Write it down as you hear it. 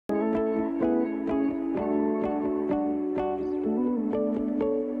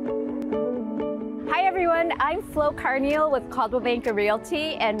everyone, I'm Flo Carneal with Caldwell Banker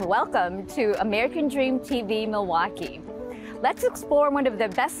Realty, and welcome to American Dream TV Milwaukee. Let's explore one of the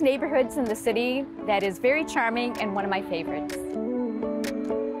best neighborhoods in the city that is very charming and one of my favorites.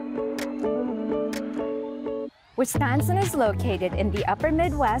 Wisconsin is located in the upper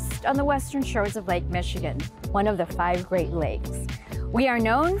Midwest on the western shores of Lake Michigan, one of the 5 Great Lakes. We are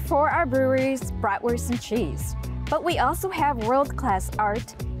known for our breweries, bratwurst, and cheese, but we also have world-class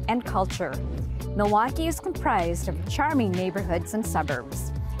art and culture. Milwaukee is comprised of charming neighborhoods and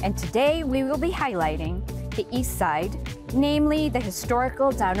suburbs, and today we will be highlighting the East Side, namely the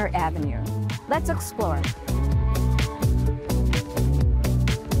historical Downer Avenue. Let's explore.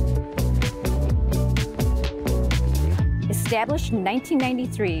 Established in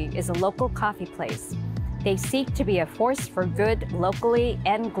 1993 is a local coffee place. They seek to be a force for good locally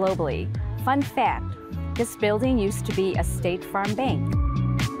and globally. Fun fact, this building used to be a State Farm bank.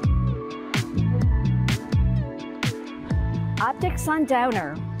 Optics on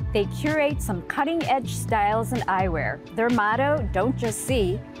Downer. They curate some cutting-edge styles and eyewear. Their motto, don't just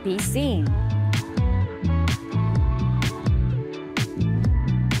see, be seen.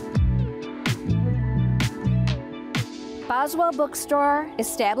 Boswell Bookstore,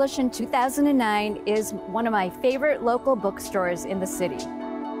 established in 2009, is one of my favorite local bookstores in the city.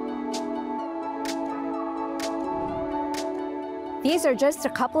 These are just a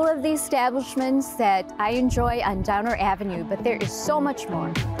couple of the establishments that I enjoy on Downer Avenue, but there is so much more.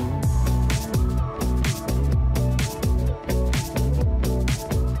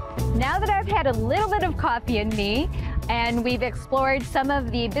 Now that I've had a little bit of coffee in me, and we've explored some of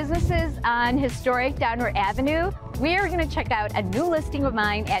the businesses on historic Downer Avenue, we are going to check out a new listing of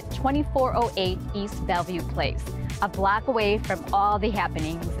mine at 2408 East Bellevue Place, a block away from all the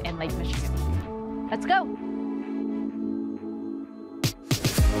happenings in Lake Michigan. Let's go.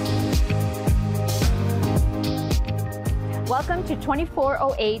 Welcome to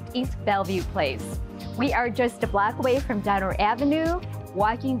 2408 East Bellevue Place. We are just a block away from Downer Avenue,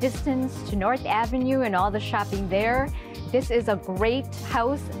 walking distance to North Avenue and all the shopping there. This is a great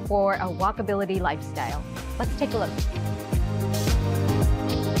house for a walkability lifestyle. Let's take a look.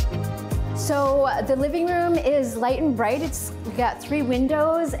 So the living room is light and bright. It's got 3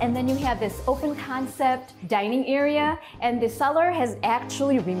 windows, and then you have this open concept dining area, and the seller has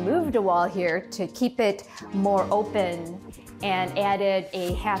actually removed a wall here to keep it more open and added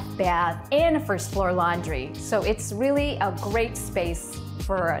a half bath and a first floor laundry. So it's really a great space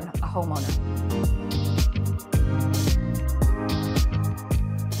for a homeowner.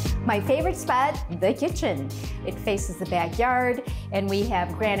 My favorite spot, the kitchen. It faces the backyard, and we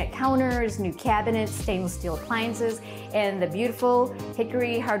have granite counters, new cabinets, stainless steel appliances, and the beautiful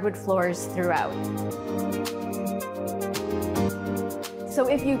hickory hardwood floors throughout. So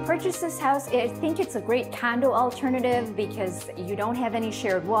if you purchase this house, I think it's a great condo alternative because you don't have any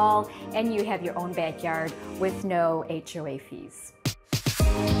shared wall and you have your own backyard with no HOA fees.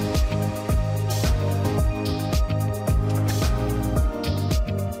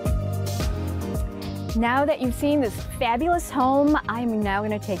 Now that you've seen this fabulous home, I'm now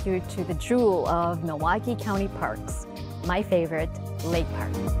going to take you to the jewel of Milwaukee County Parks, my favorite, Lake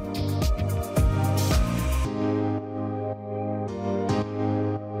Park.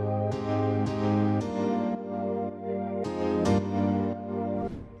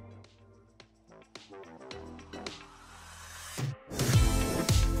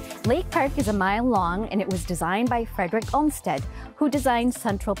 Lake Park is a mile long, and it was designed by Frederick Olmsted, who designed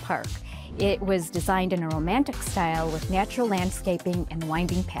Central Park. It was designed in a romantic style with natural landscaping and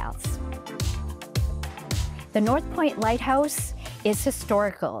winding paths. The North Point Lighthouse is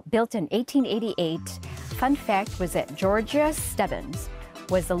historical, built in 1888. Fun fact was that Georgia Stebbins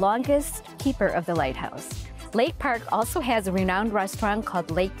was the longest keeper of the lighthouse. Lake Park also has a renowned restaurant called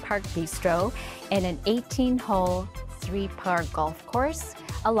Lake Park Bistro and an 18-hole 3-par golf course,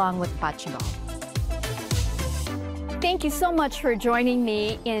 along with bocce ball. Thank you so much for joining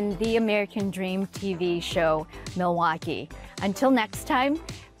me in the American Dream TV show, Milwaukee. Until next time,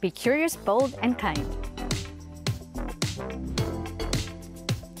 be curious, bold, and kind.